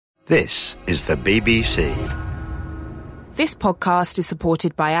This is the BBC. This podcast is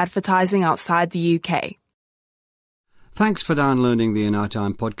supported by advertising outside the UK. Thanks for downloading the In Our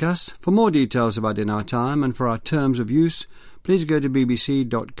Time podcast. For more details about In Our Time and for our terms of use, please go to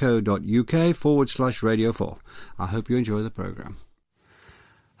bbc.co.uk/Radio 4. I hope you enjoy the programme.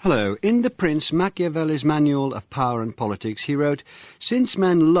 Hello. In The Prince, Machiavelli's Manual of Power and Politics, he wrote, "Since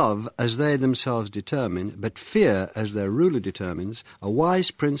men love as they themselves determine, but fear as their ruler determines, a wise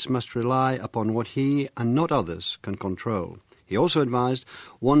prince must rely upon what he and not others can control." He also advised,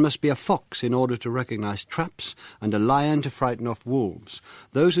 one must be a fox in order to recognise traps and a lion to frighten off wolves.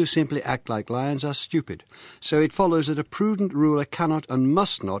 Those who simply act like lions are stupid. So it follows that a prudent ruler cannot and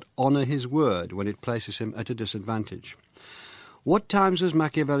must not honour his word when it places him at a disadvantage. What times was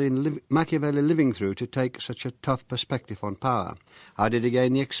Machiavelli living through to take such a tough perspective on power? How did he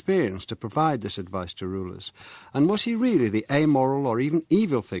gain the experience to provide this advice to rulers? And was he really the amoral or even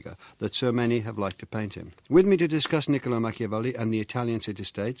evil figure that so many have liked to paint him? With me to discuss Niccolo Machiavelli and the Italian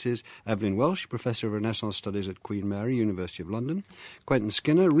city-states is Evelyn Welch, Professor of Renaissance Studies at Queen Mary, University of London, Quentin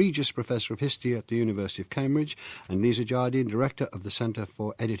Skinner, Regius Professor of History at the University of Cambridge, and Lisa Jardine, Director of the Centre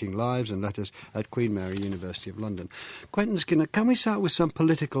for Editing Lives and Letters at Queen Mary, University of London. Quentin Skinner, can we start with some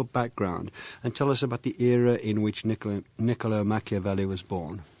political background and tell us about the era in which Niccolo Machiavelli was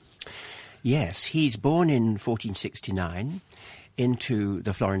born? Yes, he's born in 1469 into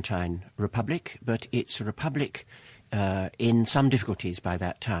the Florentine Republic, but it's a republic in some difficulties by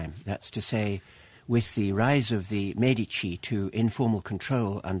that time. That's to say, with the rise of the Medici to informal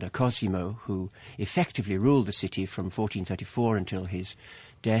control under Cosimo, who effectively ruled the city from 1434 until his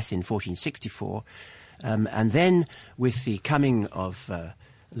death in 1464, and then with the coming of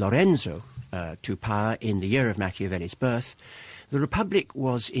Lorenzo to power in the year of Machiavelli's birth, the Republic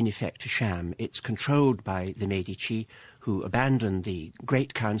was in effect a sham. It's controlled by the Medici, who abandoned the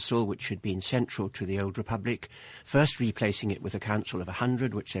Great Council, which had been central to the old Republic, first replacing it with a council of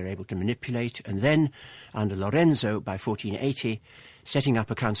 100, which they were able to manipulate, and then, under Lorenzo, by 1480, setting up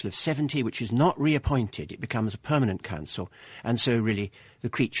a council of 70, which is not reappointed. It becomes a permanent council, and so really the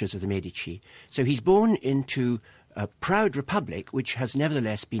creatures of the Medici. So he's born into a proud republic which has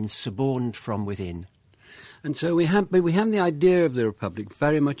nevertheless been suborned from within. And so we have the idea of the Republic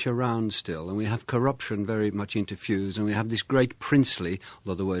very much around still, and we have corruption very much interfused, and we have this great princely,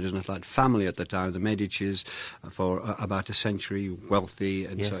 although the word is not like family at the time, the Medicis, for about a century, wealthy,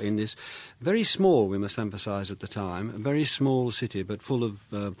 and yes. So in this very small, we must emphasise at the time, a very small city, but full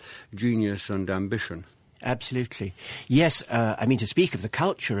of genius and ambition. Absolutely. Yes, to speak of the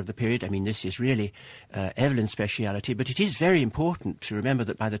culture of the period, this is really Evelyn's speciality, but it is very important to remember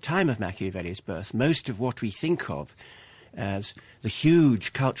that by the time of Machiavelli's birth, most of what we think of as the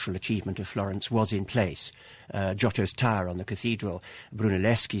huge cultural achievement of Florence was in place. Giotto's tower on the cathedral,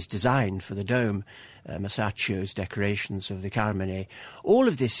 Brunelleschi's design for the dome, Masaccio's decorations of the Carmine. All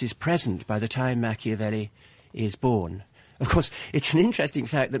of this is present by the time Machiavelli is born. Of course, it's an interesting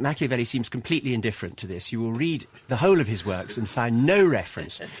fact that Machiavelli seems completely indifferent to this. You will read the whole of his works and find no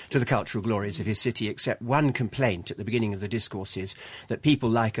reference to the cultural glories of his city, except one complaint at the beginning of the discourses that people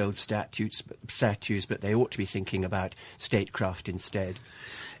like old statues, but they ought to be thinking about statecraft instead.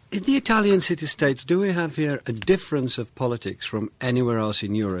 In the Italian city-states, do we have here a difference of politics from anywhere else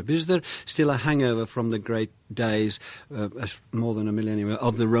in Europe? Is there still a hangover from the great days, more than a millennium,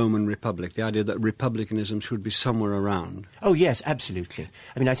 of the Roman Republic, the idea that republicanism should be somewhere around? Oh, yes, absolutely.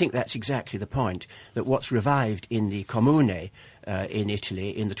 I think that's exactly the point, that what's revived in the Comune in Italy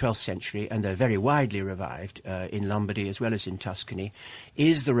in the 12th century, and they're very widely revived in Lombardy as well as in Tuscany,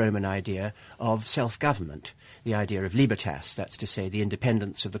 is the Roman idea of self-government, the idea of libertas, that's to say the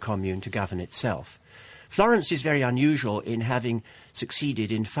independence of the commune to govern itself. Florence is very unusual in having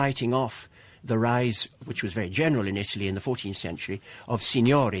succeeded in fighting off the rise, which was very general in Italy in the 14th century, of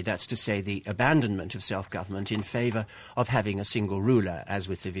signori, that's to say the abandonment of self-government in favour of having a single ruler, as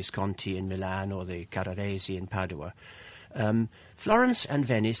with the Visconti in Milan or the Carraresi in Padua. Florence and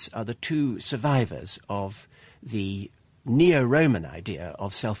Venice are the two survivors of the neo-Roman idea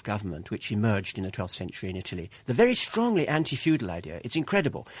of self-government which emerged in the 12th century in Italy. The very strongly anti-feudal idea. It's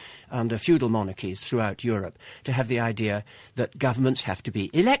incredible under feudal monarchies throughout Europe to have the idea that governments have to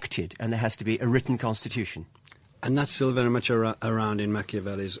be elected and there has to be a written constitution. And that's still very much around in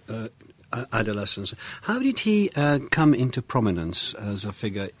Machiavelli's adolescence. How did he come into prominence as a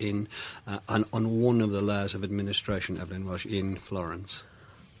figure on one of the layers of administration, Evelyn Welch, in Florence?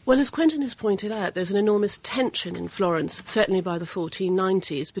 Well, as Quentin has pointed out, there's an enormous tension in Florence, certainly by the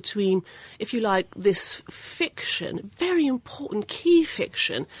 1490s, between, if you like, this fiction, very important key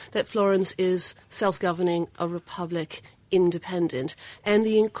fiction, that Florence is self-governing, a republic, independent, and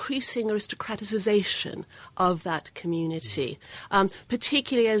the increasing aristocraticization of that community,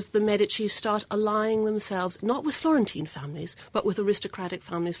 particularly as the Medici start allying themselves not with Florentine families, but with aristocratic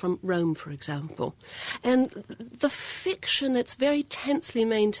families from Rome, for example. And the fiction that's very tensely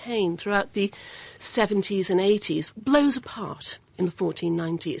maintained throughout the 70s and 80s blows apart in the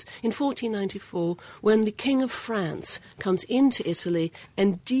 1490s. In 1494, when the King of France comes into Italy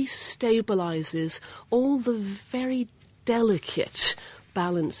and destabilizes all the very delicate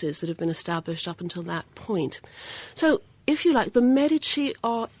balances that have been established up until that point. So, if you like, the Medici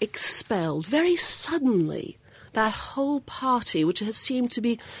are expelled very suddenly. That whole party, which has seemed to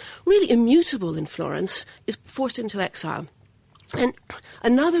be really immutable in Florence, is forced into exile. And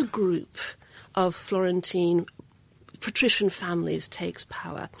another group of Florentine patrician families takes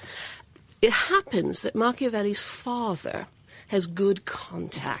power. It happens that Machiavelli's father has good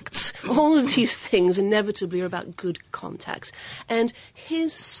contacts. All of these things inevitably are about good contacts. And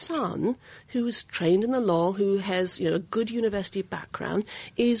his son, who is trained in the law, who has a good university background,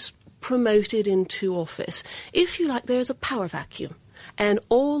 is promoted into office. If you like, there's a power vacuum. And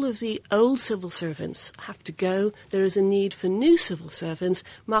all of the old civil servants have to go. There is a need for new civil servants.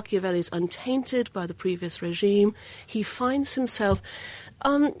 Machiavelli is untainted by the previous regime. He finds himself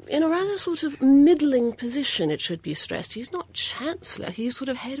in a rather sort of middling position, it should be stressed. He's not chancellor. He's sort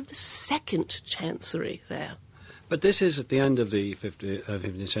of head of the second chancery there. But this is at the end of the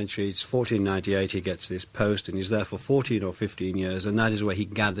 15th century. It's 1498 he gets this post, and he's there for 14 or 15 years, and that is where he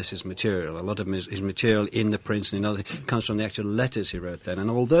gathers his material. A lot of his material in The Prince and in other comes from the actual letters he wrote then.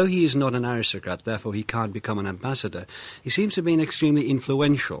 And although he is not an aristocrat, therefore he can't become an ambassador, he seems to have been extremely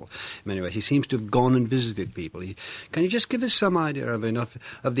influential. In many ways, he seems to have gone and visited people. Can you just give us some idea of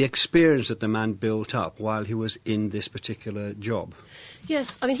the experience that the man built up while he was in this particular job?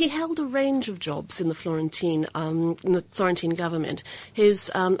 Yes, I mean, he held a range of jobs in the Florentine government. His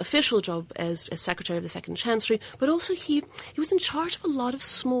official job as Secretary of the Second Chancery, but also he was in charge of a lot of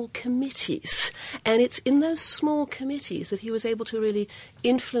small committees. And it's in those small committees that he was able to really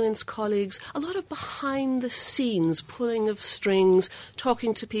influence colleagues, a lot of behind-the-scenes pulling of strings,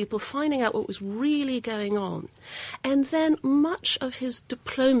 talking to people, finding out what was really going on. And then much of his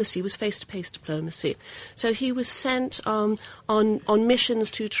diplomacy was face-to-face diplomacy. So he was sent on missions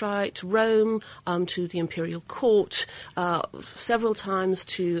to Rome, to the imperial court, several times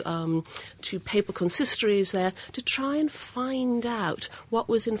to papal consistories there, to try and find out what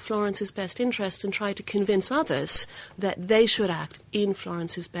was in Florence's best interest and try to convince others that they should act in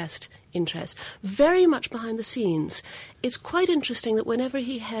Florence's best interest. Very much behind the scenes. It's quite interesting that whenever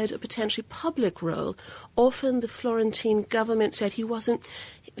he had a potentially public role, often the Florentine government said he wasn't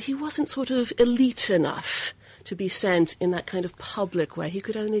sort of elite enough to be sent in that kind of public way. He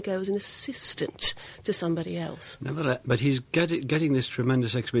could only go as an assistant to somebody else. But he's getting this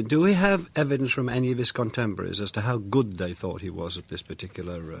tremendous experience. Do we have evidence from any of his contemporaries as to how good they thought he was at this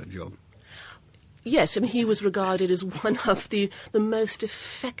particular job? Yes, I mean, he was regarded as one of the most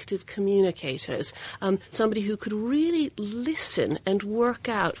effective communicators, somebody who could really listen and work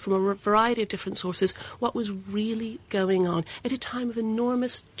out from a variety of different sources what was really going on at a time of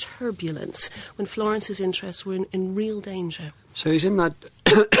enormous turbulence when Florence's interests were in real danger. So he's in that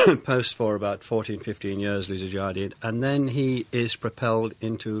post for about 14, 15 years, Lisa Jardine, and then he is propelled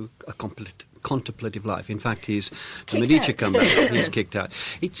into a contemplative life. In fact, the Medici come back, he's kicked out.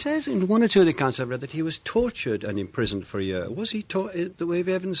 It says in one or two of the accounts I've read that he was tortured and imprisoned for a year. Was he do we have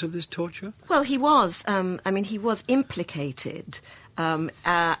evidence of this torture? Well, he was. He was implicated in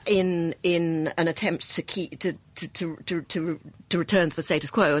an attempt to return to the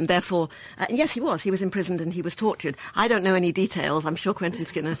status quo, and therefore, yes, he was imprisoned and he was tortured. I don't know any details. I'm sure Quentin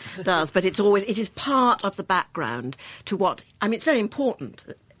Skinner does, but it is part of the background to what. I mean, it's very important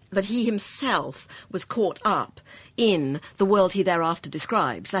that he himself was caught up in the world he thereafter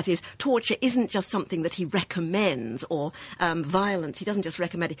describes. That is, torture isn't just something that he recommends, or violence, he doesn't just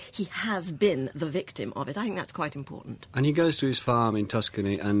recommend it, he has been the victim of it. I think that's quite important. And he goes to his farm in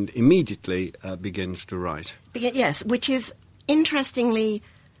Tuscany and immediately begins to write. Yes, which is, interestingly,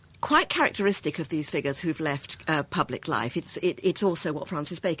 quite characteristic of these figures who've left public life. It's also what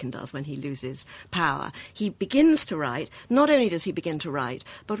Francis Bacon does when he loses power. He begins to write. Not only does he begin to write,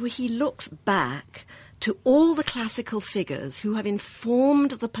 but he looks back to all the classical figures who have informed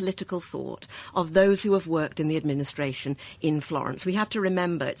the political thought of those who have worked in the administration in Florence. We have to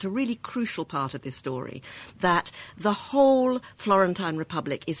remember, it's a really crucial part of this story, that the whole Florentine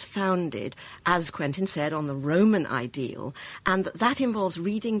Republic is founded, as Quentin said, on the Roman ideal, and that involves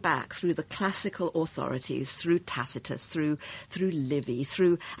reading back through the classical authorities, through Tacitus, through Livy,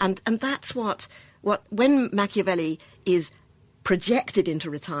 and that's what when Machiavelli is projected into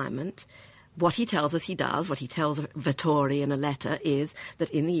retirement, what he tells us he does, what he tells Vettori in a letter, is that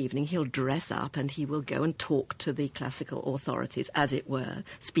in the evening he'll dress up and he will go and talk to the classical authorities, as it were,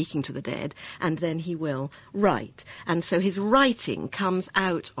 speaking to the dead, and then he will write. And so his writing comes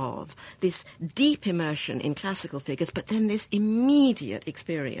out of this deep immersion in classical figures, but then this immediate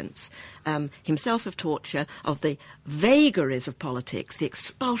experience, himself of torture, of the vagaries of politics, the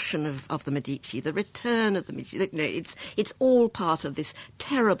expulsion of the Medici, the return of the Medici. It's all part of this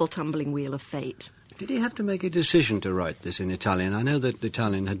terrible tumbling wheel of fate. Did he have to make a decision to write this in Italian? I know that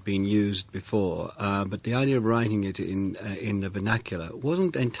Italian had been used before, but the idea of writing it in the vernacular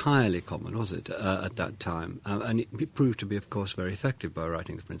wasn't entirely common, was it, at that time? And it proved to be, of course, very effective by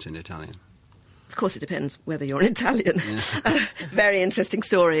writing the Prince in Italian. Of course, it depends whether you're an Italian. Yeah. Very interesting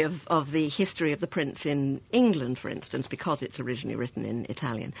story of the history of the prince in England, for instance, because it's originally written in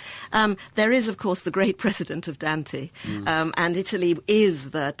Italian. There is, of course, the great precedent of Dante, and Italy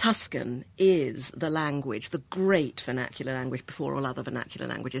Tuscan is the language, the great vernacular language before all other vernacular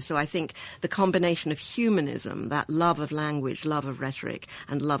languages. So I think the combination of humanism, that love of language, love of rhetoric,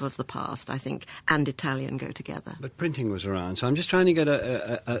 and love of the past, I think, and Italian go together. But printing was around, so I'm just trying to get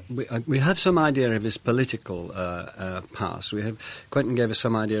we have some idea of his political past. Quentin gave us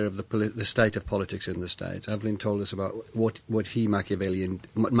some idea of the state of politics in the States. Evelyn told us about what Machiavelli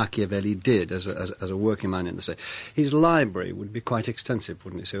did as a working man in the state. His library would be quite extensive,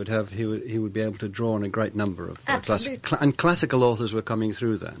 wouldn't it? So he would be able to draw on a great number of classical authors were coming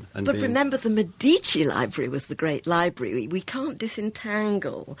through then. But remember, the Medici library was the great library. We can't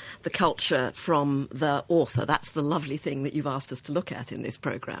disentangle the culture from the author. That's the lovely thing that you've asked us to look at in this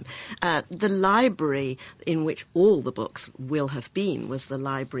programme. The library in which all the books will have been was the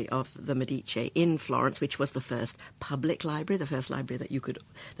library of the Medici in Florence, which was the first public library, the first library that you could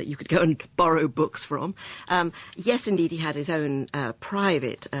go and borrow books from. Yes, indeed, he had his own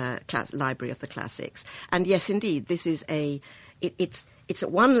private library of the classics, and yes, indeed, this is it's at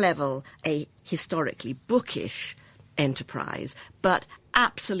one level a historically bookish enterprise, but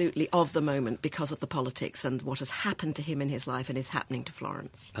absolutely of the moment because of the politics and what has happened to him in his life and is happening to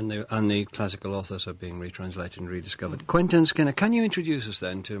Florence. And the classical authors are being retranslated and rediscovered. Quentin Skinner, can you introduce us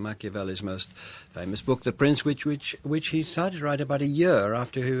then to Machiavelli's most famous book, The Prince, which he started to write about a year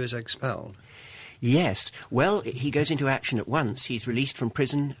after he was expelled? Yes. Well, he goes into action at once. He's released from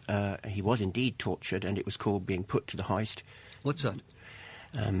prison. He was indeed tortured, and it was called being put to the hoist. What's that?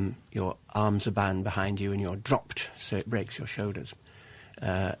 Your arms are bound behind you and you're dropped so it breaks your shoulders.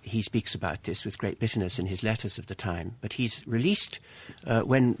 He speaks about this with great bitterness in his letters of the time. But he's released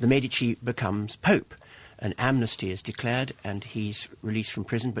when the Medici becomes Pope. An amnesty is declared and he's released from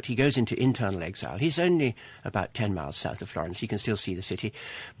prison, but he goes into internal exile. He's only about 10 miles south of Florence. He can still see the city.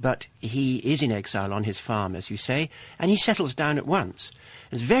 But he is in exile on his farm, as you say, and he settles down at once.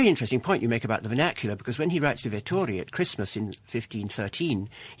 It's a very interesting point you make about the vernacular, because when he writes to Vettori at Christmas in 1513,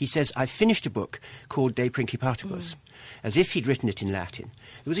 he says, "I've finished a book called De Principatibus," as if he'd written it in Latin.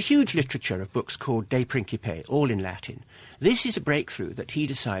 There was a huge literature of books called De Principe, all in Latin. This is a breakthrough that he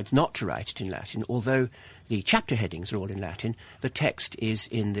decides not to write it in Latin, although the chapter headings are all in Latin. The text is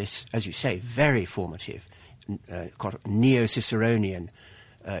in this, as you say, very formative, neo-Ciceronian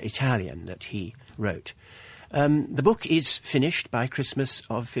Italian that he wrote. The book is finished by Christmas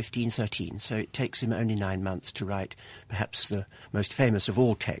of 1513, so it takes him only 9 months to write perhaps the most famous of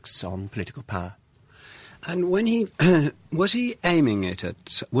all texts on political power. And when he was he aiming it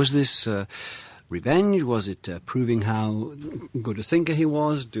at, was this revenge? Was it proving how good a thinker he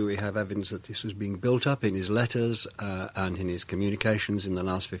was? Do we have evidence that this was being built up in his letters and in his communications in the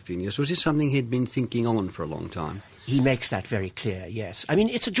last 15 years? Was this something he'd been thinking on for a long time? He makes that very clear, yes. I mean,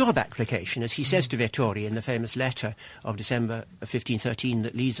 it's a job application, as he says to Vettori in the famous letter of December of 1513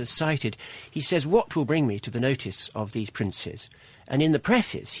 that Lisa's cited. He says, "What will bring me to the notice of these princes?" And in the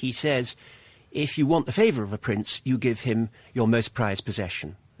preface, he says, "If you want the favour of a prince, you give him your most prized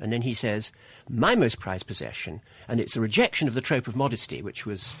possession." And then he says, "My most prized possession," and it's a rejection of the trope of modesty, which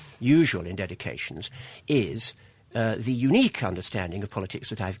was usual in dedications, is the unique understanding of politics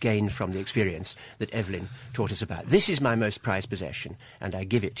that I've gained from the experience that Evelyn taught us about. This is my most prized possession, and I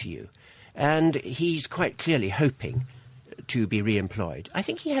give it to you. And he's quite clearly hoping to be re-employed. I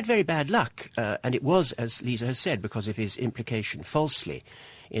think he had very bad luck, and it was, as Lisa has said, because of his implication falsely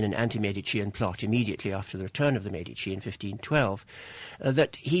in an anti-Medician plot immediately after the return of the Medici in 1512,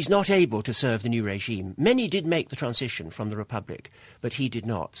 that he's not able to serve the new regime. Many did make the transition from the Republic, but he did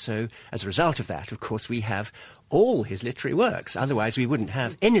not. So, as a result of that, of course, we have all his literary works. Otherwise, we wouldn't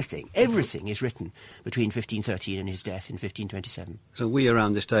have anything. Everything is written between 1513 and his death in 1527. So we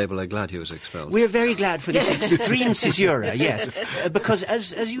around this table are glad he was expelled. We're very glad for this extreme caesura, yes. Because,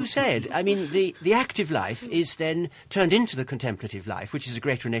 as you said, I mean, the active life is then turned into the contemplative life, which is a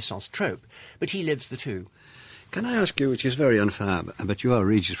great Renaissance trope. But he lives the two. Can I ask you, which is very unfair, but you are a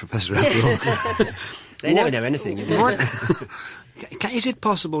Regius Professor after all. They never know anything. Is it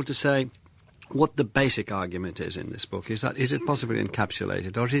possible to say what the basic argument is in this book? Is it possibly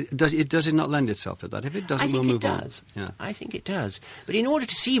encapsulated, or does it not lend itself to that? If it doesn't, we'll move on. Yeah. I think it does. But in order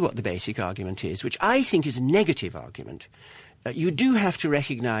to see what the basic argument is, which I think is a negative argument, you do have to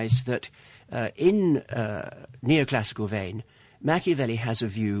recognise that in neoclassical vein, Machiavelli has a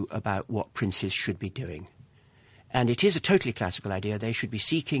view about what princes should be doing. And it is a totally classical idea. They should be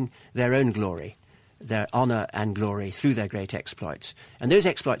seeking their own glory, their honour and glory through their great exploits. And those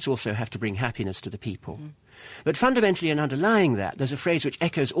exploits also have to bring happiness to the people. But fundamentally and underlying that, there's a phrase which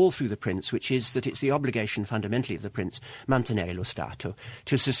echoes all through the Prince, which is that it's the obligation fundamentally of the Prince, mantenere lo Stato,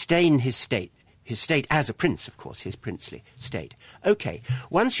 to sustain his state as a prince, of course, his princely state. OK,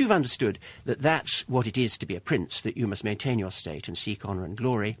 once you've understood that that's what it is to be a prince, that you must maintain your state and seek honour and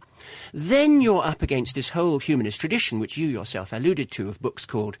glory, then you're up against this whole humanist tradition, which you yourself alluded to, of books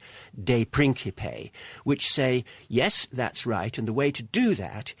called De Principe, which say, yes, that's right, and the way to do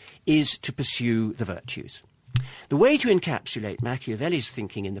that is to pursue the virtues. The way to encapsulate Machiavelli's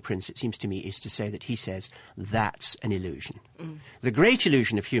thinking in The Prince, it seems to me, is to say that he says that's an illusion. The great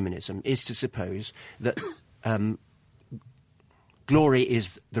illusion of humanism is to suppose that glory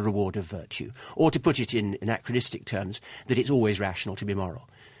is the reward of virtue, or to put it in anachronistic terms, that it's always rational to be moral.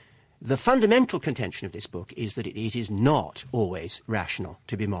 The fundamental contention of this book is that it is not always rational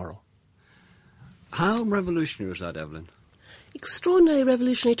to be moral. How revolutionary was that, Evelyn? Extraordinarily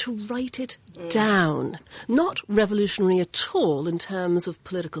revolutionary to write it down. Not revolutionary at all in terms of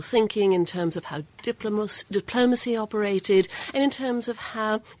political thinking, in terms of how diplomacy operated, and in terms of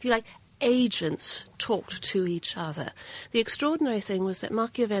how, if you like, agents talked to each other. The extraordinary thing was that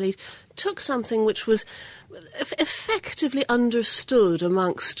Machiavelli took something which was effectively understood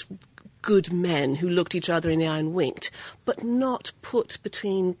amongst good men who looked each other in the eye and winked, but not put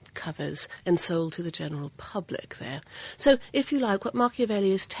between covers and sold to the general public there. So, if you like, what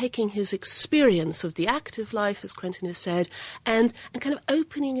Machiavelli is taking his experience of the active life, as Quentin has said, and kind of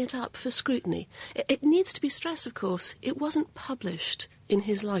opening it up for scrutiny. It needs to be stressed, of course, it wasn't published in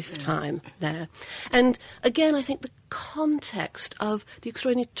his lifetime there. And again, I think the context of the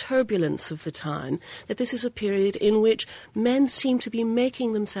extraordinary turbulence of the time, that this is a period in which men seem to be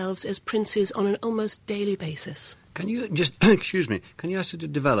making themselves as princes on an almost daily basis. Can you just, excuse me, can you ask you to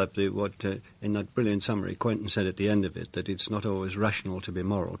develop what, in that brilliant summary, Quentin said at the end of it, that it's not always rational to be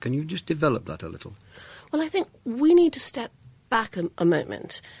moral. Can you just develop that a little? Well, I think we need to step back a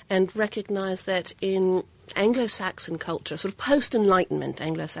moment and recognise that in Anglo-Saxon culture, sort of post-Enlightenment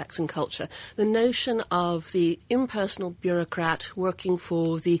Anglo-Saxon culture, the notion of the impersonal bureaucrat working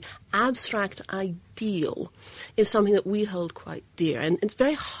for the abstract ideal is something that we hold quite dear. And it's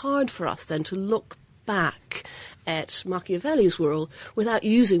very hard for us then to look back at Machiavelli's world without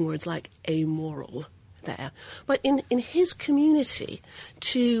using words like amoral there. But in his community,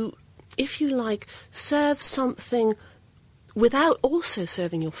 to, if you like, serve something without also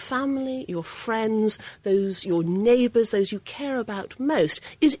serving your family, your friends, your neighbours, those you care about most,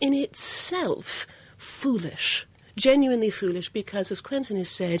 is in itself foolish, genuinely foolish, because, as Quentin has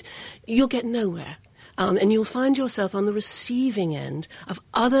said, you'll get nowhere. And you'll find yourself on the receiving end of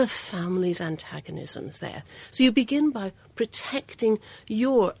other families' antagonisms there. So you begin by protecting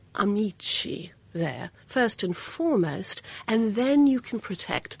your amici there, first and foremost, and then you can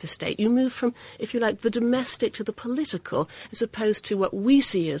protect the state. You move from, if you like, the domestic to the political, as opposed to what we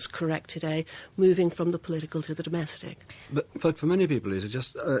see as correct today, moving from the political to the domestic. But for many people, is it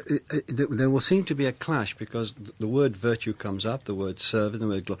just there will seem to be a clash, because the word virtue comes up, the word serve, and the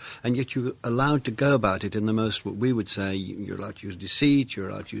word glory, and yet you're allowed to go about it in the most, what we would say, you're allowed to use deceit, you're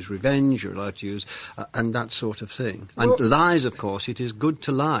allowed to use revenge, you're allowed to use, and that sort of thing. And lies, of course, it is good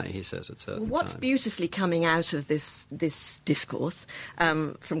to lie, he says at certain times. Beautifully coming out of this discourse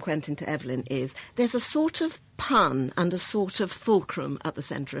from Quentin to Evelyn is there's a sort of pun and a sort of fulcrum at the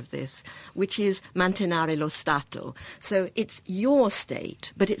centre of this, which is mantenere lo Stato. So it's your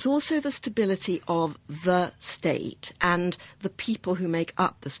state, but it's also the stability of the state and the people who make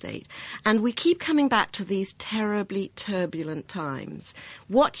up the state. And we keep coming back to these terribly turbulent times.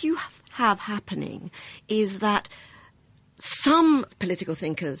 What you have happening is that some political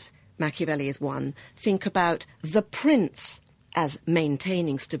thinkers, Machiavelli is one, think about the prince as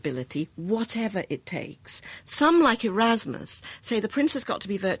maintaining stability, whatever it takes. Some, like Erasmus, say the prince has got to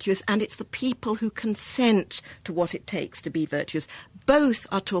be virtuous and it's the people who consent to what it takes to be virtuous. Both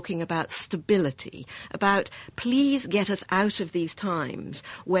are talking about stability, about please get us out of these times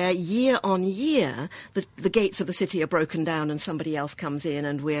where year on year the gates of the city are broken down and somebody else comes in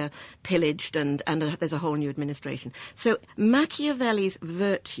and we're pillaged and there's a whole new administration. So Machiavelli's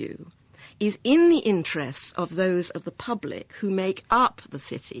virtue is in the interests of those of the public who make up the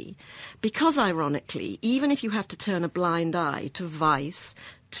city, because, ironically, even if you have to turn a blind eye to vice,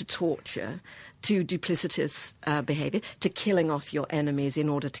 to torture, to duplicitous behaviour, to killing off your enemies in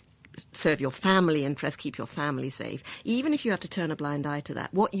order to serve your family interests, keep your family safe, even if you have to turn a blind eye to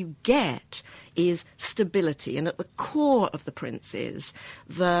that, what you get is stability. And at the core of the prince is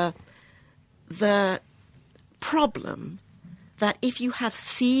the problem that if you have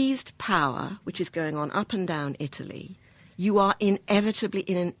seized power, which is going on up and down Italy, you are inevitably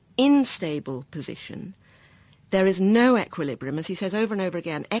in an unstable position. There is no equilibrium. As he says over and over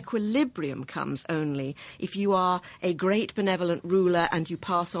again, equilibrium comes only if you are a great benevolent ruler and you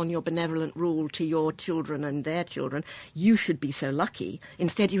pass on your benevolent rule to your children and their children. You should be so lucky.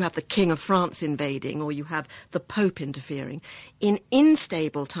 Instead, you have the King of France invading, or you have the Pope interfering. In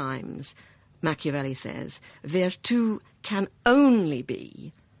unstable times, Machiavelli says, virtù can only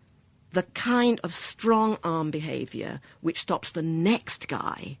be the kind of strong-arm behaviour which stops the next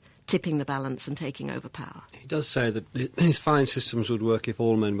guy tipping the balance and taking over power. He does say that his fine systems would work if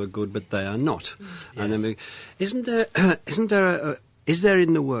all men were good, but they are not. Yes. And I mean, is there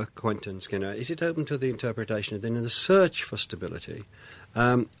in the work, Quentin Skinner, is it open to the interpretation that in the search for stability,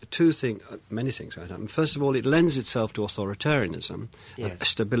 many things might happen. First of all, it lends itself to authoritarianism,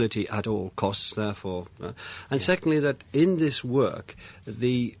 stability at all costs, therefore. Secondly, that in this work,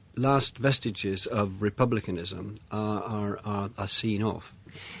 the last vestiges of republicanism are seen off.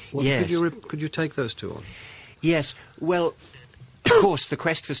 Yes. Could you take those two on? Yes. Well, of course, the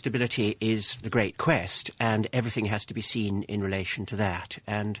quest for stability is the great quest, and everything has to be seen in relation to that.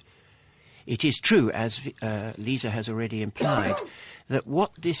 And it is true, as Lisa has already implied, that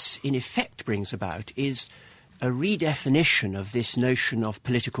what this in effect brings about is a redefinition of this notion of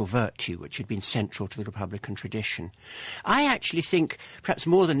political virtue, which had been central to the Republican tradition. I actually think, perhaps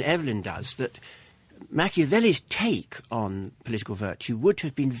more than Evelyn does, that Machiavelli's take on political virtue would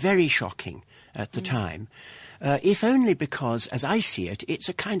have been very shocking at the time, if only because, as I see it, it's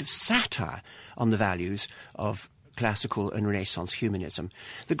a kind of satire on the values of classical and Renaissance humanism.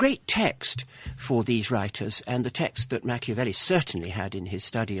 The great text for these writers, and the text that Machiavelli certainly had in his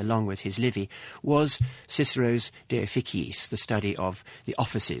study along with his Livy, was Cicero's De Officiis, the study of the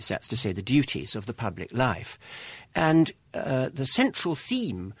offices, that's to say the duties of the public life. And the central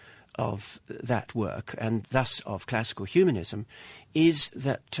theme of that work, and thus of classical humanism, is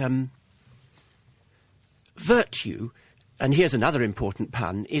that virtue, and here's another important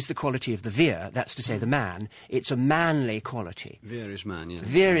pun, is the quality of the vir, that's to say the man. It's a manly quality. Vir is man, yeah.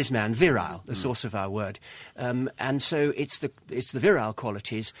 Vir is man, virile, the source of our word. And so it's the virile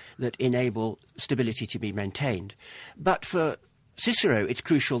qualities that enable stability to be maintained. But for Cicero, it's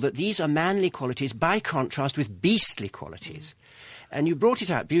crucial that these are manly qualities by contrast with beastly qualities. And you brought it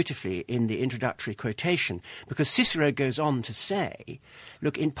out beautifully in the introductory quotation, because Cicero goes on to say,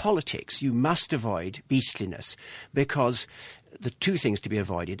 look, in politics you must avoid beastliness, because the two things to be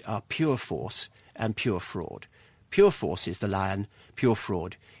avoided are pure force and pure fraud. Pure force is the lion, pure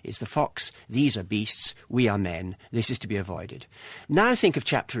fraud is the fox. These are beasts, we are men. This is to be avoided. Now think of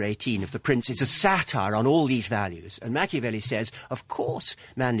chapter 18 of The Prince. It's a satire on all these values. And Machiavelli says, of course,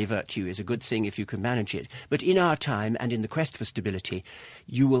 manly virtue is a good thing if you can manage it. But in our time and in the quest for stability,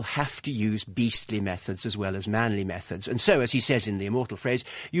 you will have to use beastly methods as well as manly methods. And so, as he says in the immortal phrase,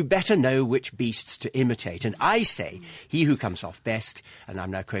 you better know which beasts to imitate. And I say, he who comes off best, and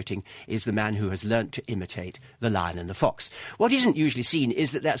I'm now quoting, is the man who has learnt to imitate the lion and the fox. What isn't usually seen is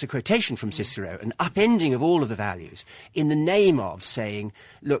that that's a quotation from Cicero, an upending of all of the values, in the name of saying,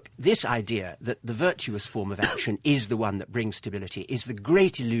 look, this idea that the virtuous form of action is the one that brings stability is the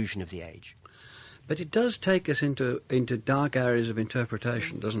great illusion of the age. But it does take us into dark areas of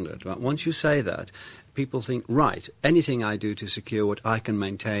interpretation, doesn't it? Once you say that, people think, right, anything I do to secure what I can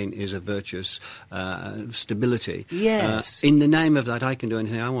maintain is a virtuous stability. Yes. In the name of that, I can do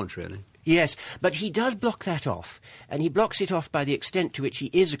anything I want, really. Yes, but he does block that off, and he blocks it off by the extent to which he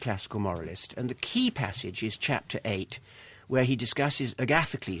is a classical moralist. And the key passage is chapter 8, where he discusses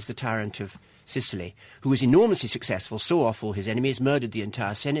Agathocles, the tyrant of Sicily, who was enormously successful, saw off all his enemies, murdered the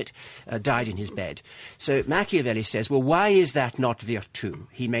entire Senate, died in his bed. So Machiavelli says, well, why is that not virtù?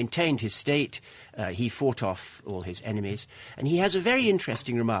 He maintained his state, he fought off all his enemies, and he has a very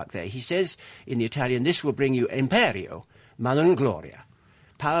interesting remark there. He says in the Italian, this will bring you imperio, ma non gloria,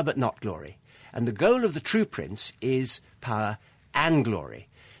 power but not glory. And the goal of the true prince is power and glory.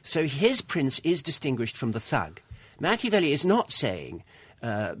 So his prince is distinguished from the thug. Machiavelli is not saying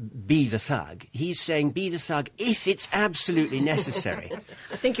be the thug. He's saying be the thug if it's absolutely necessary.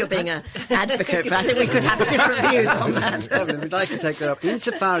 I think you're being an advocate for. I think we could have different views on that. Evelyn, we'd like to take that up.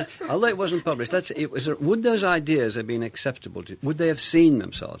 Insofar as, although it wasn't published, would those ideas have been acceptable to? Would they have seen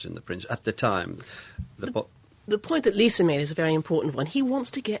themselves in the Prince at the time? The point that Lisa made is a very important one. He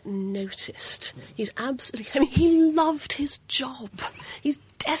wants to get noticed. He's absolutely... he loved his job. He's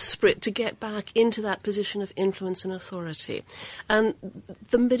desperate to get back into that position of influence and authority. And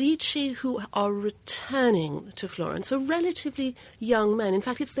the Medici, who are returning to Florence, are relatively young men. In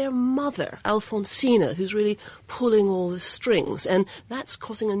fact, it's their mother, Alfonsina, who's really pulling all the strings. And that's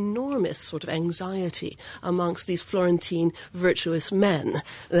causing enormous sort of anxiety amongst these Florentine virtuous men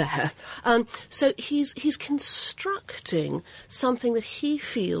there. So he's constructing something that he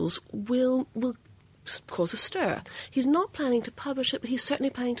feels will cause a stir. He's not planning to publish it, but he's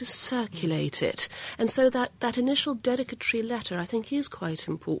certainly planning to circulate it. And so that initial dedicatory letter, I think, is quite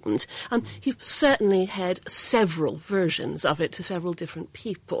important. He certainly had several versions of it to several different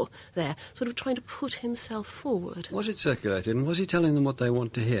people there, sort of trying to put himself forward. Was it circulated, and was he telling them what they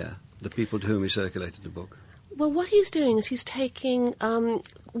want to hear, the people to whom he circulated the book? Well, what he's doing is he's taking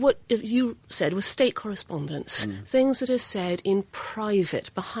what you said was state correspondence, things that are said in private,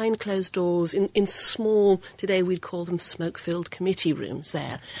 behind closed doors, in small, today we'd call them smoke-filled committee rooms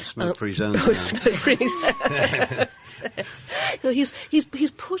there. Smoke-free zone. Smoke-free zone. So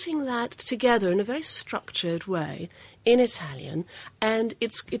he's putting that together in a very structured way in Italian, and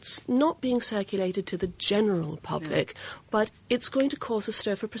it's not being circulated to the general public, but it's going to cause a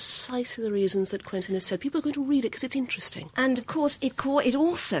stir for precisely the reasons that Quentin has said. People are going to read it because it's interesting. And, of course, it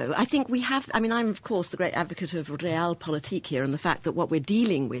also, I think we have, I'm, of course, the great advocate of realpolitik here, and the fact that what we're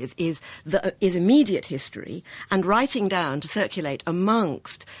dealing with is immediate history, and writing down to circulate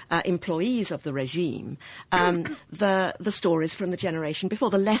amongst employees of the regime the stories from the generation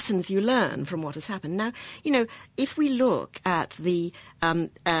before, the lessons you learn from what has happened. Now, if we look at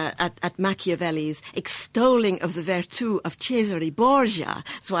at Machiavelli's extolling of the virtù of Cesare Borgia,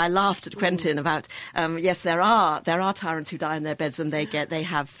 that's why I laughed at Quentin about yes, there are tyrants who die in their beds and they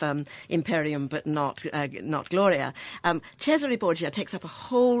have imperium but not gloria. Cesare Borgia takes up a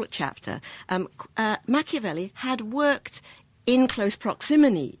whole chapter. Machiavelli had worked in close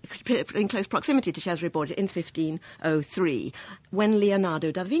proximity to Cesare Borgia in 1503, when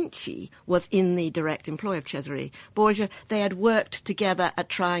Leonardo da Vinci was in the direct employ of Cesare Borgia. They had worked together at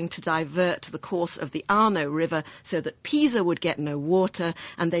trying to divert the course of the Arno River so that Pisa would get no water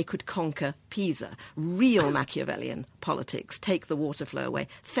and they could conquer Pisa. Real Machiavellian politics, take the water flow away,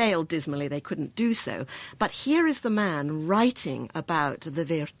 failed dismally, they couldn't do so. But here is the man writing about the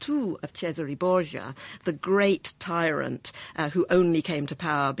virtù of Cesare Borgia, the great tyrant who only came to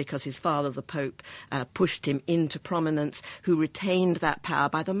power because his father, the Pope, pushed him into prominence, who retained that power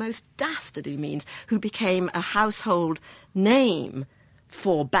by the most dastardly means, who became a household name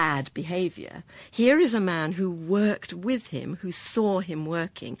for bad behaviour. Here is a man who worked with him, who saw him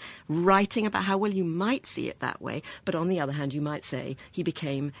working, writing about how, well, you might see it that way, but on the other hand, you might say he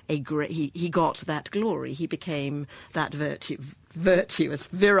became he got that glory, he became that virtuous,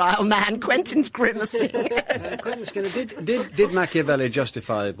 virile man. Quentin's grimacing. Quentin Skinner, did Machiavelli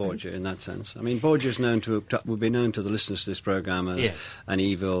justify Borgia in that sense? I mean, Borgia is would be known to the listeners to this programme as an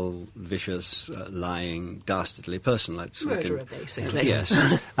evil, vicious, lying, dastardly person. Murderer, basically. Yes.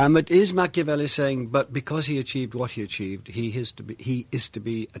 But is Machiavelli saying, but because he achieved what he achieved, he is to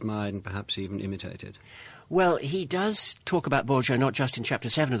be admired and perhaps even imitated? Well, he does talk about Borgia not just in Chapter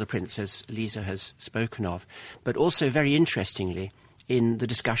 7 of The Prince, as Lisa has spoken of, but also, very interestingly, in the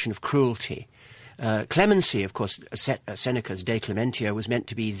discussion of cruelty. Clemency, of course, Seneca's De Clementia, was meant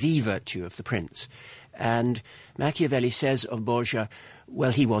to be the virtue of the prince. And Machiavelli says of Borgia,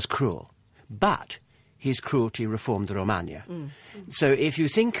 well, he was cruel, but his cruelty reformed the Romagna. So if you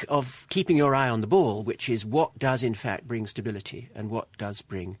think of keeping your eye on the ball, which is what does in fact bring stability and what does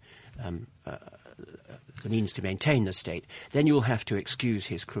bring the means to maintain the state, then you'll have to excuse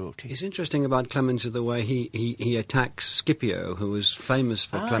his cruelty. It's interesting about clemency the way he attacks Scipio, who was famous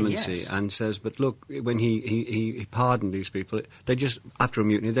for clemency, yes. and says, but look, when he pardoned these people, they just, after a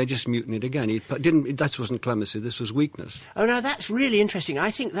mutiny, they just mutinied again. That wasn't clemency, this was weakness. Oh, now that's really interesting.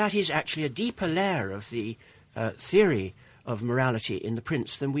 I think that is actually a deeper layer of the theory of morality in The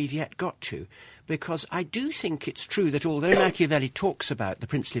Prince than we've yet got to. Because I do think it's true that although Machiavelli talks about the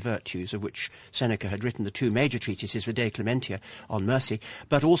princely virtues, of which Seneca had written the two major treatises, the De Clementia on mercy,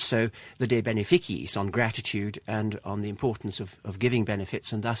 but also the De Beneficiis on gratitude and on the importance of giving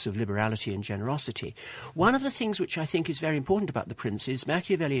benefits and thus of liberality and generosity, one of the things which I think is very important about the Prince is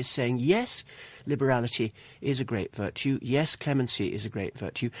Machiavelli is saying, yes, liberality is a great virtue, yes, clemency is a great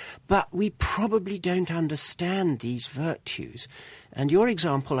virtue, but we probably don't understand these virtues. And your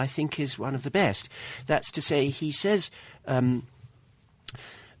example, I think, is one of the best. That's to say, he says of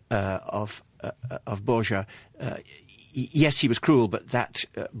Borgia, yes, he was cruel, but that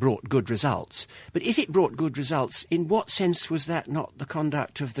brought good results. But if it brought good results, in what sense was that not the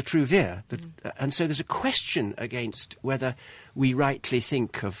conduct of the true Vere? And so there's a question against whether we rightly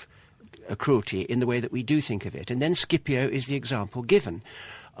think of cruelty in the way that we do think of it. And then Scipio is the example given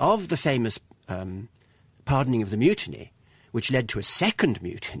of the famous pardoning of the mutiny, which led to a second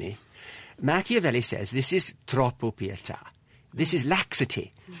mutiny. Machiavelli says this is troppo pietà. This is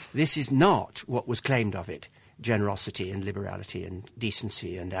laxity. This is not what was claimed of it, generosity and liberality and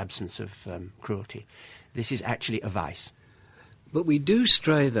decency and absence of cruelty. This is actually a vice. But we do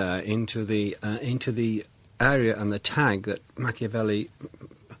stray there into the area and the tag that Machiavelli,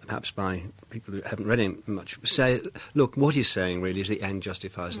 perhaps by people who haven't read him much, say, look, what he's saying really is the end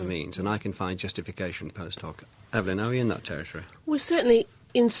justifies the means, and I can find justification post hoc. Evelyn, are we in that territory? We're certainly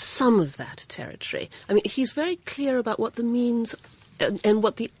in some of that territory. I mean, he's very clear about what the means and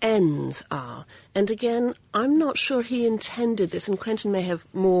what the ends are. And again, I'm not sure he intended this, and Quentin may have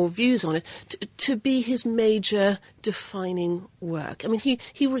more views on it, to be his major defining work. I mean,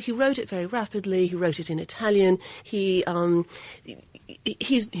 he wrote it very rapidly. He wrote it in Italian. He's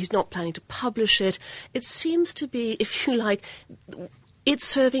not planning to publish it. It seems to be, if you like, it's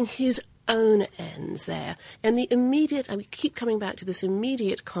serving his own ends there. And the immediate, and we keep coming back to this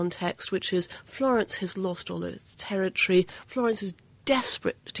immediate context, which is Florence has lost all of its territory. Florence is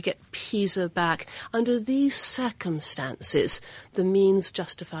desperate to get Pisa back. Under these circumstances, the means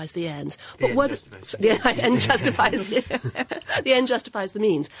justifies the ends. But the end justifies the end justifies the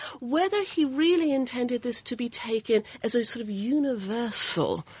means. Whether he really intended this to be taken as a sort of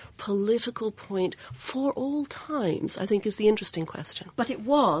universal political point for all times, I think, is the interesting question. But it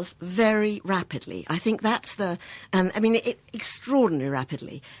was very rapidly. I think that's the... extraordinarily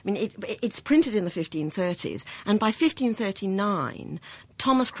rapidly. I mean, it's printed in the 1530s, and by 1539,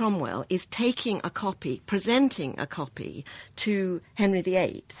 Thomas Cromwell is taking a copy, presenting a copy to Henry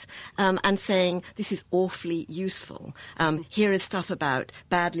VIII, and saying, this is awfully useful. Here is stuff about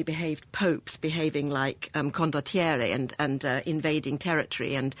badly behaved popes behaving like condottieri and invading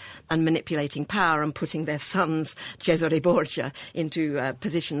territory and manipulating power and putting their sons, Cesare Borgia, into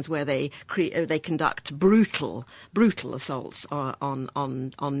positions where they conduct brutal assaults on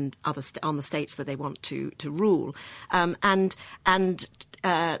the states that they want to rule, and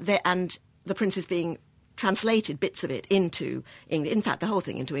the Prince is being translated, bits of it, into English. In fact, the whole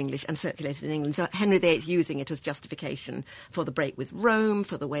thing into English and circulated in England. So Henry VIII using it as justification for the break with Rome,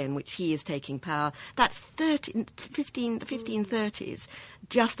 for the way in which he is taking power. That's the 1530s,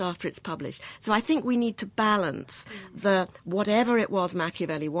 just after it's published. So I think we need to balance whatever it was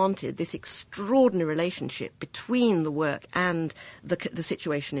Machiavelli wanted, this extraordinary relationship between the work and the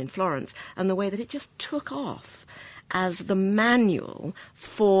situation in Florence, and the way that it just took off as the manual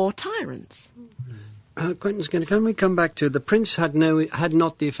for tyrants. Quentin Skinner, can we come back to the Prince had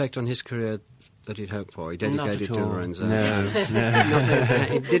not the effect on his career that he'd hoped for. He dedicated to Lorenzo. No.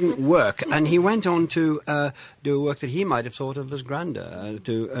 It didn't work, and he went on to do a work that he might have thought of as grander,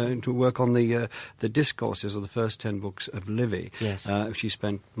 to work on the discourses of the first 10 books of Livy, yes. Which he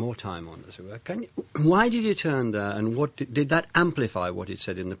spent more time on as it were. Why did you turn there, and what did that amplify what he'd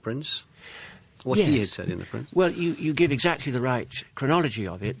said in The Prince? What he had said in The Prince? Well, you give exactly the right chronology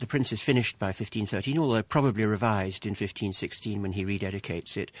of it. The Prince is finished by 1513, although probably revised in 1516 when he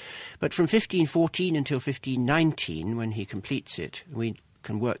rededicates it. But from 1514 until 1519, when he completes it, we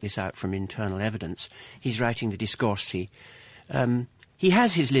can work this out from internal evidence, he's writing the Discorsi. He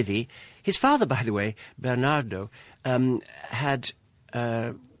has his Livy. His father, by the way, Bernardo, had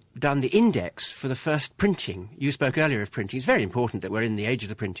done the index for the first printing. You spoke earlier of printing. It's very important that we're in the age of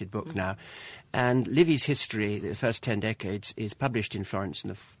the printed book now. And Livy's history, the first 10 decades, is published in Florence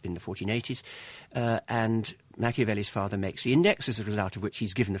in the 1480s. And Machiavelli's father makes the index, as a result of which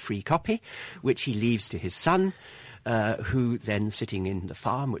he's given a free copy, which he leaves to his son, who then, sitting in the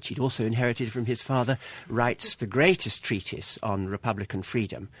farm, which he'd also inherited from his father, writes the greatest treatise on republican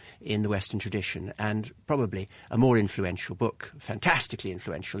freedom in the Western tradition, and probably a more influential book, fantastically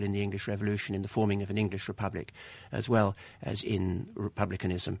influential in the English Revolution, in the forming of an English republic, as well as in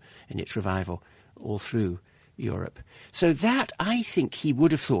republicanism, in its revival all through Europe. So that, I think, he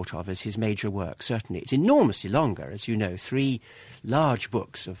would have thought of as his major work, certainly. It's enormously longer, as you know, 3 large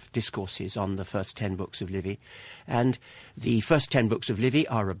books of discourses on the first 10 books of Livy. And the first 10 books of Livy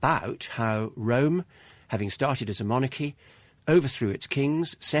are about how Rome, having started as a monarchy, overthrew its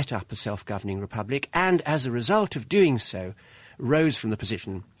kings, set up a self-governing republic, and as a result of doing so, rose from the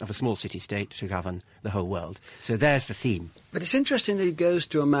position of a small city-state to govern the whole world. So there's the theme. But it's interesting that he goes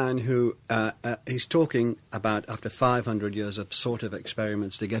to a man who he's talking about, after 500 years of sort of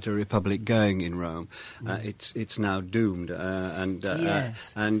experiments to get a republic going in Rome, it's now doomed.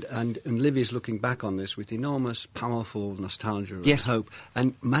 Yes. And Livy's looking back on this with enormous, powerful nostalgia and Yes. hope.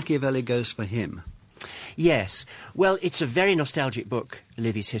 And Machiavelli goes for him. Yes. Well, it's a very nostalgic book,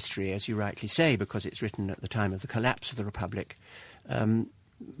 Livy's history, as you rightly say, because it's written at the time of the collapse of the Republic.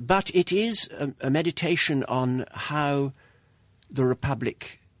 But it is a meditation on how the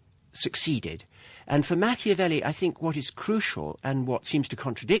Republic succeeded. And for Machiavelli, I think what is crucial, and what seems to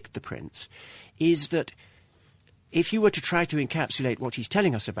contradict the Prince, is that if you were to try to encapsulate what he's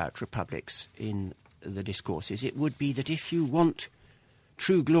telling us about republics in the discourses, it would be that if you want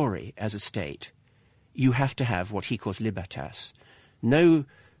true glory as a state, you have to have what he calls libertas. No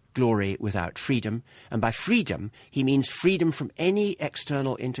glory without freedom. And by freedom, he means freedom from any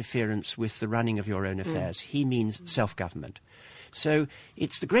external interference with the running of your own affairs. He means self-government. So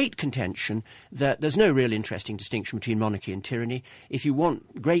it's the great contention that there's no real interesting distinction between monarchy and tyranny. If you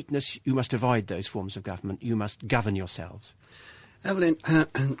want greatness, you must avoid those forms of government. You must govern yourselves. Evelyn,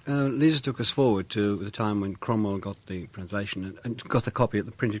 Lisa took us forward to the time when Cromwell got the translation and got the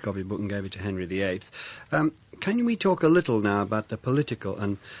printed copy of the book and gave it to Henry VIII. Can we talk a little now about the political,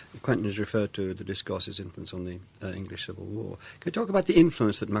 and Quentin has referred to the discourse's influence on the English Civil War. Can we talk about the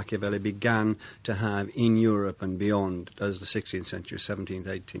influence that Machiavelli began to have in Europe and beyond as the 16th century, 17th,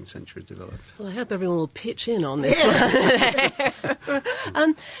 18th century developed? Well, I hope everyone will pitch in on this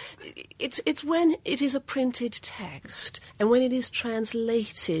one. It's when it is a printed text and when it is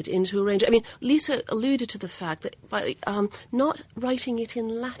translated into a range. I mean, Lisa alluded to the fact that by not writing it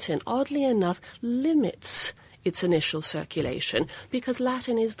in Latin, oddly enough, limits its initial circulation, because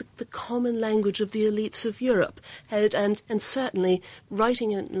Latin is the common language of the elites of Europe, and certainly writing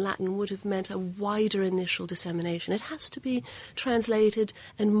in Latin would have meant a wider initial dissemination. It has to be translated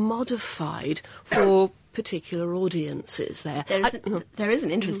and modified for particular audiences there. There is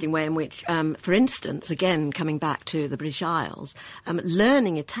an interesting way in which, for instance, again, coming back to the British Isles,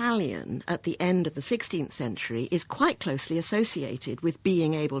 learning Italian at the end of the 16th century is quite closely associated with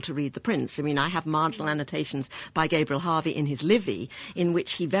being able to read the Prince. I mean, I have marginal annotations by Gabriel Harvey in his Livy, in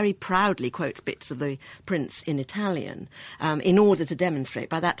which he very proudly quotes bits of the Prince in Italian, in order to demonstrate.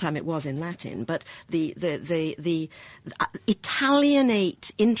 By that time it was in Latin, but the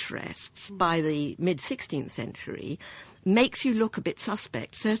Italianate interests by the mid-16th century makes you look a bit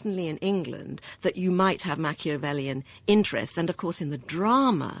suspect, certainly in England, that you might have Machiavellian interests. And, of course, in the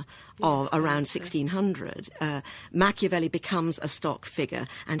drama of around 1600, Machiavelli becomes a stock figure,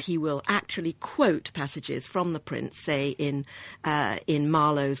 and he will actually quote passages from the Prince, say in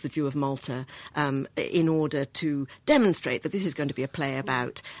Marlowe's The Jew of Malta, in order to demonstrate that this is going to be a play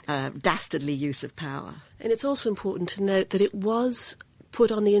about dastardly use of power. And it's also important to note that it was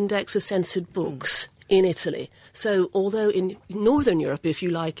put on the index of censored books in Italy. So although in Northern Europe, if you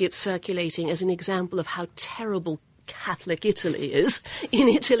like, it's circulating as an example of how terrible Catholic Italy is, in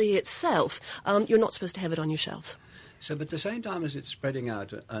Italy itself, you're not supposed to have it on your shelves. So, but at the same time as it's spreading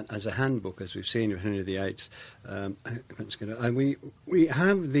out as a handbook, as we've seen with Henry VIII, we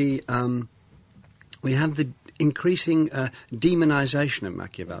have the increasing demonisation of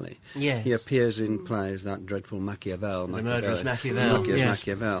Machiavelli. Yes. He appears in plays, that dreadful Machiavel. The murderous Machiavel. Yes.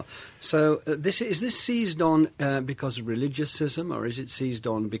 Machiavel. So is this seized on because of religious-ism, or is it seized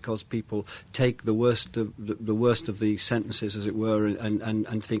on because people take the worst of the sentences, as it were,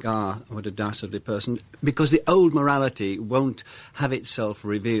 and think, what a dastardly person? Because the old morality won't have itself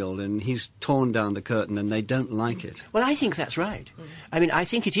revealed, and he's torn down the curtain, and they don't like it. Well, I think that's right. I mean, I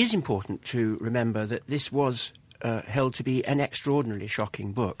think it is important to remember that this was held to be an extraordinarily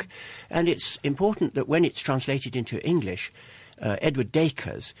shocking book. And it's important that when it's translated into English, Edward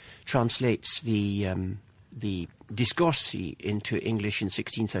Dacres translates the Discorsi into English in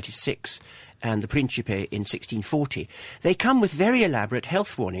 1636 and the Principe in 1640. They come with very elaborate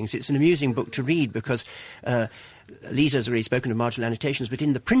health warnings. It's an amusing book to read because Lisa's already spoken of marginal annotations, but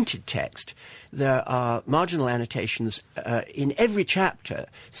in the printed text there are marginal annotations in every chapter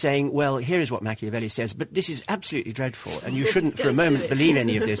saying, well, here is what Machiavelli says, but this is absolutely dreadful and you shouldn't for a moment believe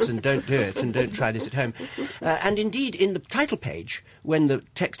any of this, and don't do it and don't try this at home. And indeed, in the title page, when the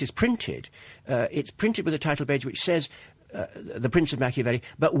text is printed, it's printed with a title page which says the Prince of Machiavelli,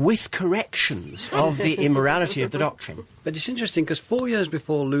 but with corrections of the immorality of the doctrine. But it's interesting because 4 years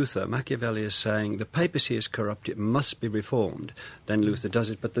before Luther, Machiavelli is saying the papacy is corrupt, it must be reformed. Then Luther does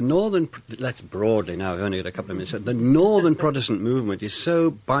it. But the northern, let's broadly now, we've only got a couple of minutes, the northern Protestant movement is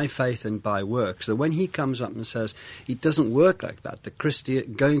so by faith and by works that when he comes up and says it doesn't work like that,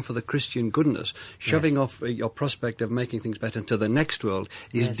 going for the Christian goodness, shoving off your prospect of making things better to the next world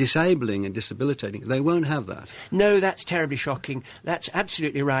is disabling and disabilitating. They won't have that. No, that's terribly shocking. That's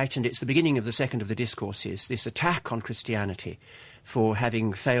absolutely right, and it's the beginning of the second of the discourses, this attack on Christianity for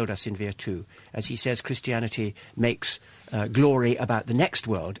having failed us in Virtu. As he says, Christianity makes glory about the next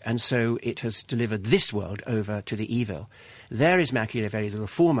world, and so it has delivered this world over to the evil. There is Machiavelli, the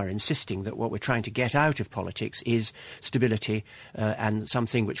reformer, insisting that what we're trying to get out of politics is stability and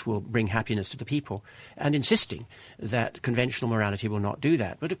something which will bring happiness to the people, and insisting that conventional morality will not do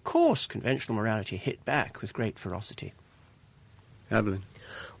that. But of course, conventional morality hit back with great ferocity. Evelyn.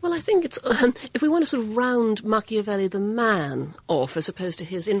 Well, I think it's, if we want to sort of round Machiavelli the man off as opposed to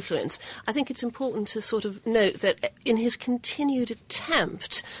his influence, I think it's important to sort of note that in his continued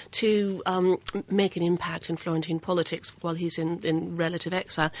attempt to make an impact in Florentine politics while he's in relative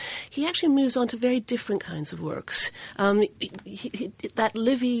exile, he actually moves on to very different kinds of works. That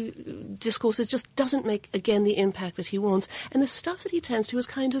Livy Discourses just doesn't make, again, the impact that he wants. And the stuff that he turns to is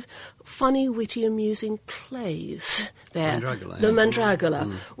kind of funny, witty, amusing plays there. Mandragola, The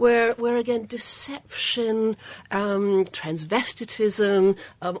Mandragola. Where again, deception, transvestitism,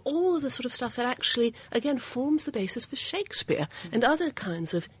 all of the sort of stuff that actually, again, forms the basis for Shakespeare and other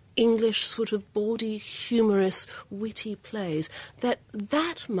kinds of English sort of bawdy, humorous, witty plays, that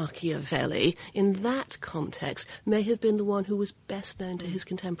Machiavelli, in that context, may have been the one who was best known to his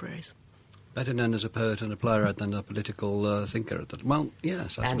contemporaries. Better known as a poet and a playwright than a political thinker. Well,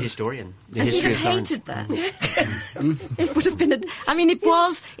 yes. And historian. The And history he'd of have Florence. hated that. It would have been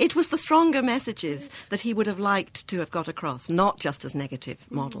it was the stronger messages that he would have liked to have got across, not just as negative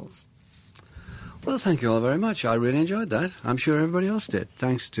models. Well, thank you all very much. I really enjoyed that. I'm sure everybody else did.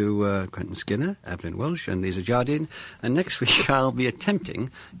 Thanks to Quentin Skinner, Evelyn Welch, and Lisa Jardine. And next week I'll be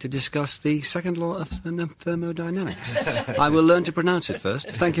attempting to discuss the second law of thermodynamics. I will learn to pronounce it first.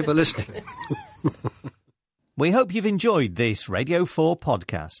 Thank you for listening. We hope you've enjoyed this Radio 4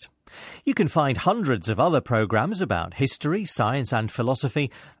 podcast. You can find hundreds of other programmes about history, science and philosophy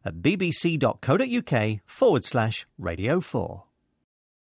at bbc.co.uk/Radio 4.